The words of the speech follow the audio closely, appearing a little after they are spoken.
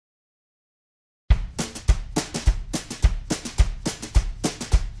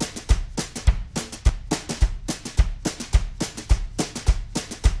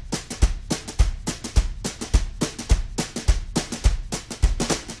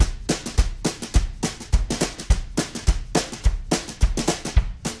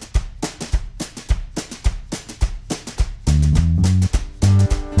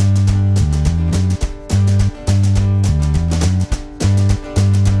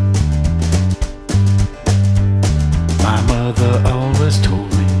mother always told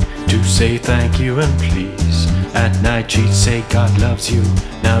me to say thank you and please. At night she'd say God loves you,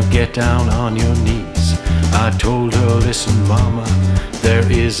 now get down on your knees. I told her, listen mama, there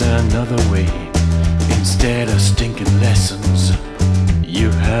is another way. Instead of stinking lessons, you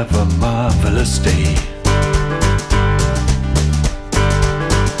have a marvelous day.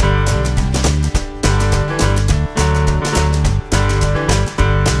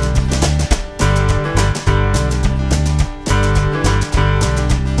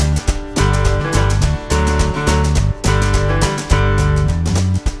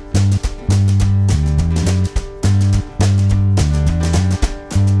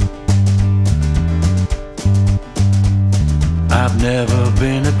 I've never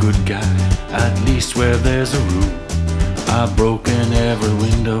been a good guy, at least where there's a rule. I've broken every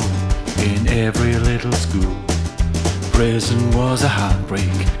window in every little school. Prison was a heartbreak,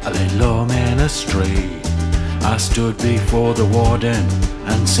 I led lawmen astray. I stood before the warden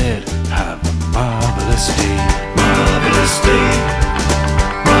and said, have a marvelous day. Marvelous day,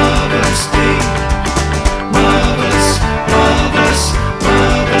 marvelous day, marvelous, marvelous,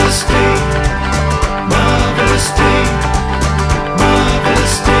 marvelous day, marvelous day.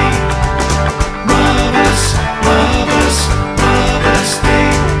 Marvelous day, marvelous, marvelous, marvelous day.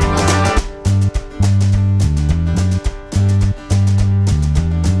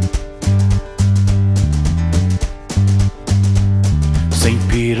 St.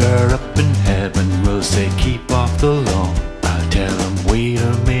 Peter up in heaven will say keep off the lawn. I'll tell him wait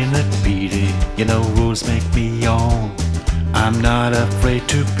a minute Petey, you know rules make me yawn. I'm not afraid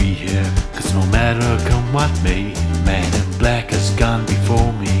to be here, cause no matter come what may, man in black has gone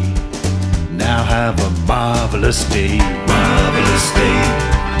before me. Now have a marvelous day. Marvelous day,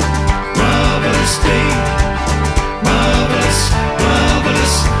 marvelous day, marvelous,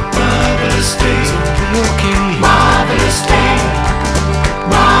 marvelous, marvelous day. Okay. Marvelous day,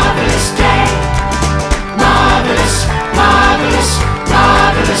 marvelous day, marvelous, marvelous,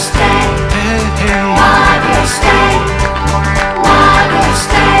 marvelous day. Hey, hey. Marvelous day, marvelous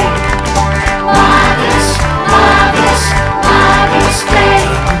day, marvelous, marvelous, marvelous day.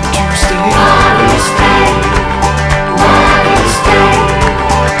 Marvelous day, marvelous day,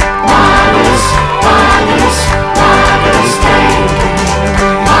 marvelous, marvelous, marvelous day.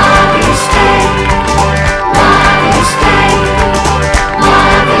 Marvelous day, marvelous day,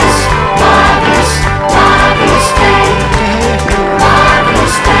 marvelous, marvelous, marvelous day.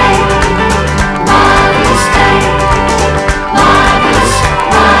 Marvelous day, marvelous day, marvelous,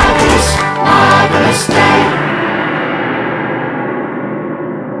 marvelous, marvelous day.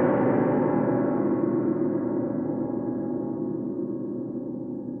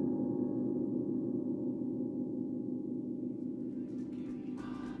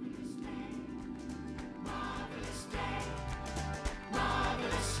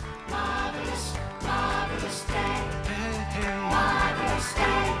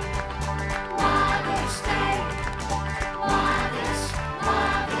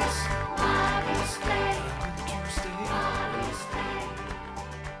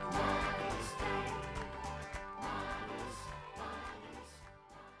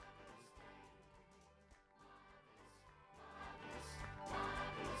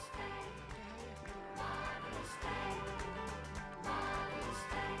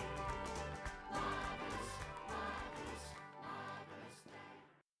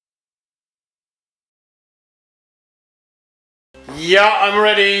 Yeah, I'm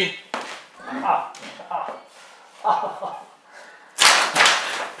ready.